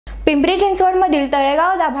पिंपरी चिंचवडमधील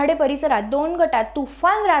तळेगाव दाभाडे परिसरात 2 गटात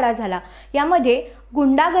तुफान राडा झाला। यामध्ये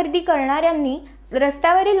गुंडागर्दी करणाऱ्यांनी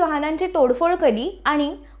रस्त्यावरील वाहनांची तोडफोड केली आणि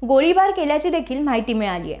गोळीबार केल्याची देखील माहिती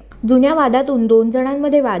मिळाली आहे। जुन्या वादातून 2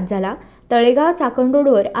 जणांमध्ये वाद झाला। तळेगाव चाकण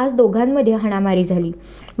रोडवर आज दोघांमध्ये हाणामारी झाली।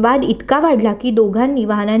 वाद इतका वाढला की दोघांनी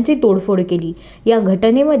वाहनांची तोडफोड केली। या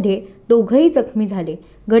घटनेमध्ये दोघंही जखमी झाले।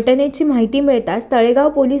 घटनेची माहिती मिळताच तळेगाव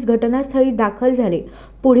पोलीस घटनास्थळी दाखल झाले।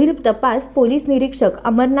 पुढील तपास पोलीस निरीक्षक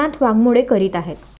अमरनाथ वाघमोडे करीत आहेत।